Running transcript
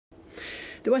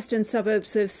The western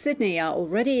suburbs of Sydney are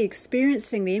already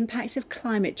experiencing the impact of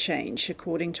climate change,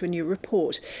 according to a new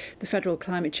report. The Federal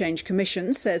Climate Change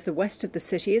Commission says the west of the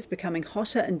city is becoming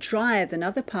hotter and drier than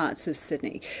other parts of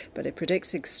Sydney, but it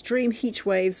predicts extreme heat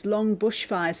waves, long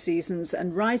bushfire seasons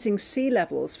and rising sea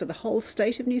levels for the whole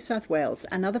state of New South Wales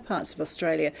and other parts of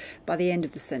Australia by the end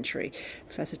of the century.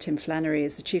 Professor Tim Flannery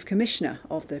is the Chief Commissioner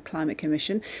of the Climate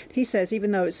Commission. He says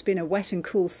even though it's been a wet and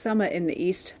cool summer in the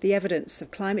east, the evidence of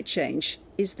climate change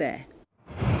is there.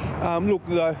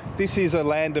 This is a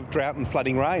land of drought and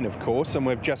flooding rain, of course, and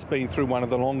we've just been through one of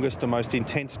the longest and most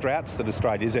intense droughts that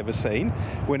Australia's ever seen.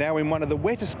 We're now in one of the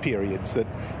wettest periods that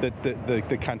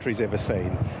the country's ever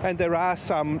seen. And there are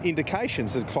some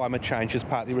indications that climate change is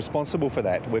partly responsible for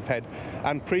that. We've had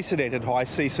unprecedented high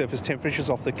sea surface temperatures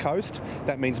off the coast.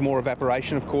 That means more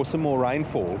evaporation, of course, and more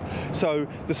rainfall. So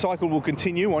the cycle will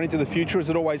continue on into the future, as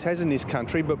it always has in this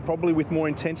country, but probably with more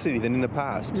intensity than in the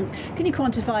past. Can you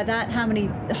quantify that? How many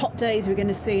hot days we're going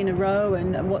to see in a row,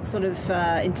 and what sort of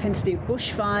intensity of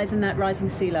bushfires and that rising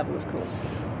sea level, of course?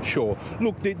 Sure.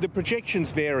 Look, the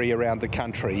projections vary around the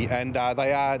country, and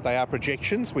they are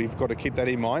projections. We've got to keep that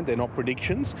in mind. They're not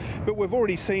predictions. But we've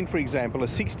already seen, for example, a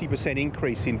 60%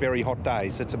 increase in very hot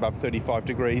days. That's above 35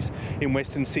 degrees in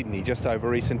Western Sydney just over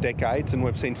recent decades, and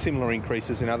we've seen similar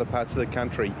increases in other parts of the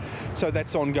country. So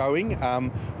that's ongoing.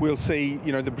 We'll see,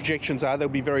 the projections are there'll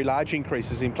be very large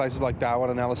increases in places like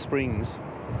Darwin and Alice Springs.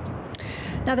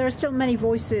 Now, there are still many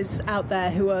voices out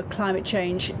there who are climate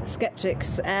change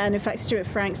sceptics, and in fact Stuart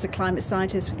Franks, a climate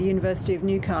scientist with the University of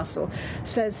Newcastle,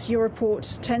 says your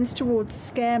report tends towards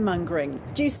scaremongering.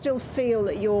 Do you still feel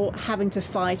that you're having to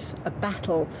fight a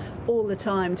battle all the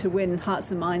time to win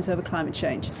hearts and minds over climate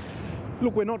change?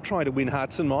 Look, we're not trying to win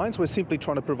hearts and minds. We're simply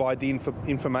trying to provide the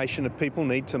information that people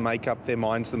need to make up their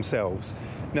minds themselves.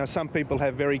 Now, some people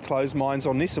have very closed minds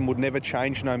on this and would never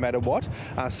change no matter what.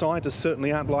 Scientists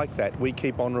certainly aren't like that. We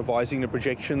keep on revising the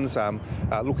projections,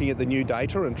 looking at the new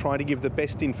data and trying to give the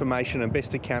best information and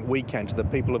best account we can to the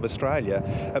people of Australia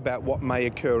about what may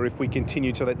occur if we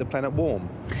continue to let the planet warm.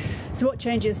 So what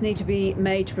changes need to be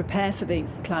made to prepare for the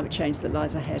climate change that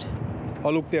lies ahead?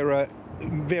 Oh, look, there are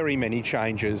very many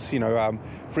changes.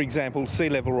 For example, sea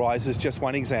level rise is just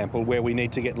one example where we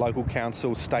need to get local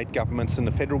councils, state governments and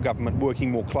the federal government working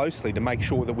more closely to make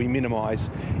sure that we minimise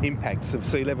impacts of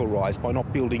sea level rise by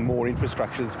not building more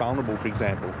infrastructure that's vulnerable, for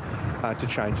example, to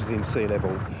changes in sea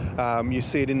level. You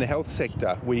see it in the health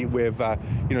sector.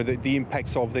 The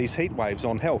impacts of these heat waves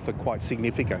on health are quite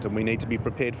significant, and we need to be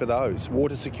prepared for those.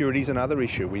 Water security is another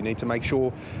issue. We need to make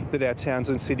sure that our towns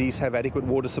and cities have adequate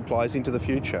water supplies into the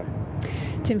future.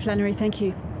 Tim Flannery, thank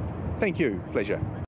you. Thank you. Pleasure.